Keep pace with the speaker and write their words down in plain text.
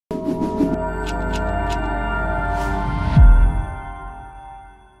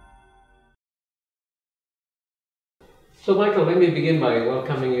So Michael, let me begin by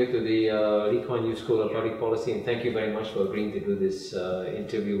welcoming you to the Kuan School of Public Policy, and thank you very much for agreeing to do this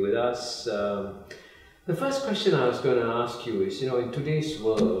interview with us. The first question I was going to ask you is, in today's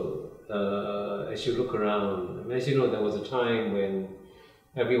world, as you look around, as you know, there was a time when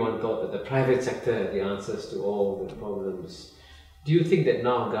everyone thought that the private sector had the answers to all the problems. Do you think that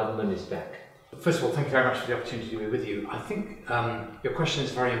now government is back? First of all, thank you very much for the opportunity to be with you. I think your question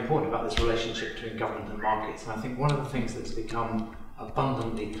is very important about this relationship between government and markets. And I think one of the things that's become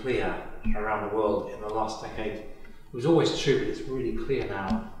abundantly clear around the world in the last decade, it was always true, but it's really clear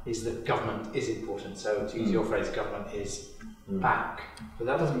now, is that government is important. So to use your phrase, government is back. But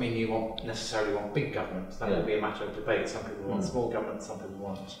that doesn't mean you necessarily want big government. That will be a matter of debate. Some people want small government, some people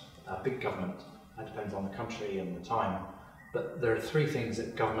want big government. That depends on the country and the time. But there are three things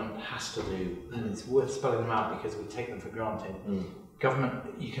that government has to do, and it's worth spelling them out because we take them for granted. Government,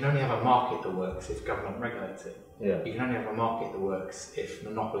 you can only have a market that works if government regulates it. You can only have a market that works if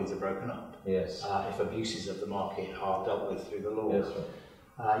monopolies are broken up, if abuses of the market are dealt with through the law.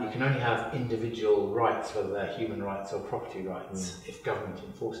 You can only have individual rights, whether they're human rights or property rights, if government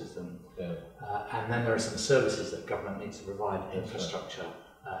enforces them. And then there are some services that government needs to provide, infrastructure,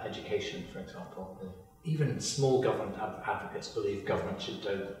 education, for example. Even small government advocates believe government should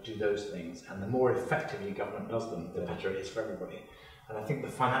do those things, and the more effectively government does them, the better it is for everybody. And I think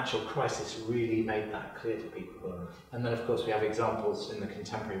the financial crisis really made that clear to people. And then, of course, we have examples in the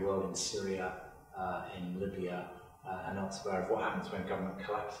contemporary world, in Syria, in Libya, and elsewhere, of what happens when government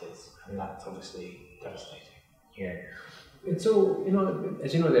collapses, and that's obviously devastating. And so,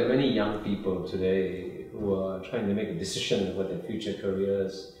 as you know, there are many young people today who are trying to make a decision about their future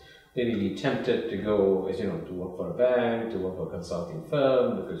careers. They may be tempted to go, as you know, to work for a bank, to work for a consulting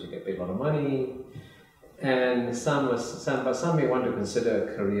firm, because you get paid a lot of money. And some may want to consider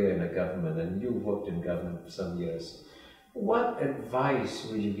a career in a government, and you've worked in government for some years. What advice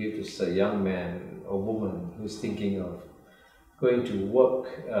would you give to a young man or woman who's thinking of going to work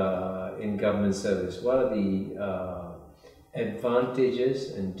in government service? What are the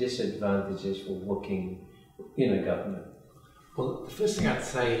advantages and disadvantages for working in a government? Well, the first thing I'd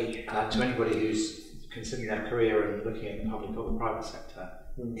say to anybody who's considering their career and looking at the public or the private sector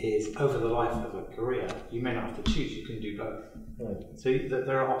is, over the life of a career, you may not have to choose, you can do both. So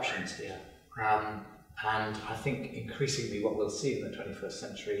there are options here. And I think increasingly what we'll see in the 21st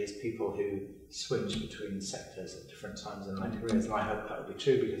century is people who switch between sectors at different times in their careers. And I hope that will be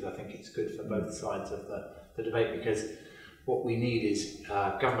true, because I think it's good for both sides of the debate, because what we need is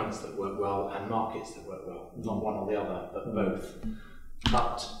governments that work well and markets that work well, not one or the other, but both.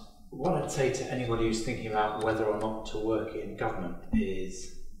 But what I'd say to anybody who's thinking about whether or not to work in government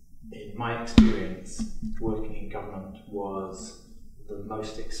is, in my experience, working in government was the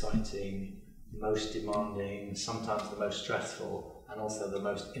most exciting, most demanding, sometimes the most stressful, and also the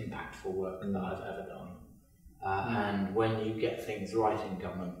most impactful work that I've ever done. And when you get things right in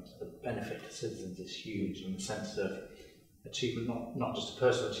government, the benefit to citizens is huge, in the sense of achievement, not just a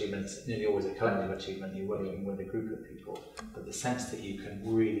personal achievement, it's nearly always a collective achievement. You're working with a group of people, but the sense that you can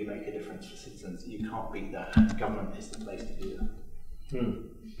really make a difference for citizens, you can't beat that, and government is the place to do that.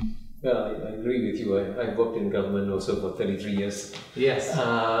 Well, I agree with you. I've worked in government also for 33 years. Yes.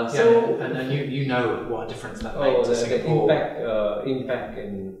 And you know what a difference that made to Singapore. The impact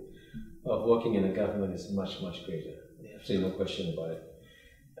of working in a government is much, much greater. There's no question about it.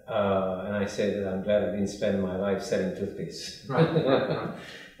 And I said that I'm glad I didn't spend my life selling toothpaste. Right.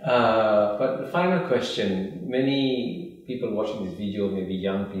 But the final question, many people watching this video, maybe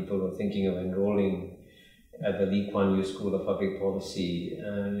young people, who are thinking of enrolling at the Kuan School of Public Policy.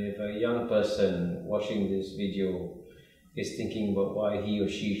 And if a young person watching this video is thinking about why he or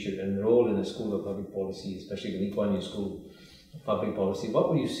she should enroll in the School of Public Policy, especially the Kuan School of Public Policy, what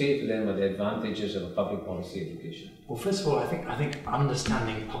would you say to them are the advantages of a public policy education? Well, first of all, I think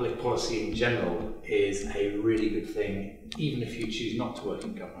understanding public policy in general is a really good thing, even if you choose not to work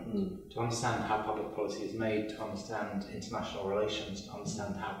in government. To understand how public policy is made, to understand international relations, to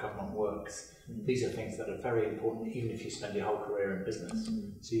understand how government works. These are things that are very important, even if you spend your whole career in business.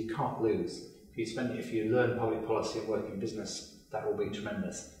 So you can't lose. If you learn public policy and work in business, that will be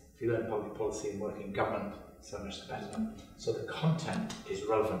tremendous. If you learn public policy and work in government, so much the better. So the content is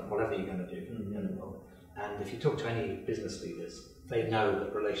relevant, whatever you're going to do in the world. And if you talk to any business leaders, they know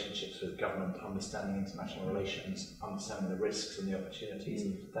that relationships with government, understanding international relations, understanding the risks and the opportunities,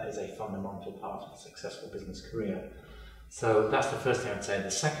 that is a fundamental part of a successful business career. So that's the first thing I'd say.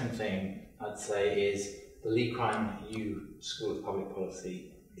 The second thing I'd say is the Kuan School of Public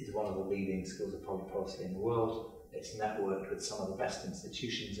Policy is one of the leading schools of public policy in the world. It's networked with some of the best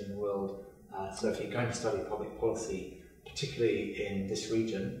institutions in the world. So if you're going to study public policy, particularly in this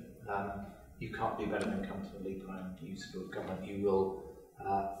region, you can't do better than come to the Lee Kuan Yew School of Government. You will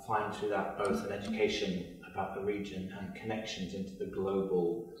find through that both an education about the region and connections into the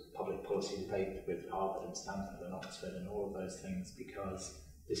global public policy debate with Harvard and Stanford and Oxford and all of those things, because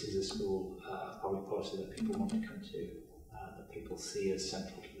this is a school of public policy that people want to come to, that people see as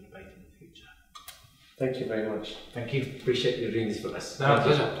central to the debate in the future. Thank you very much. Thank you. Appreciate you doing this for us. No,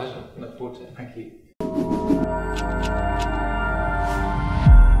 pleasure. Look forward to it. Thank you.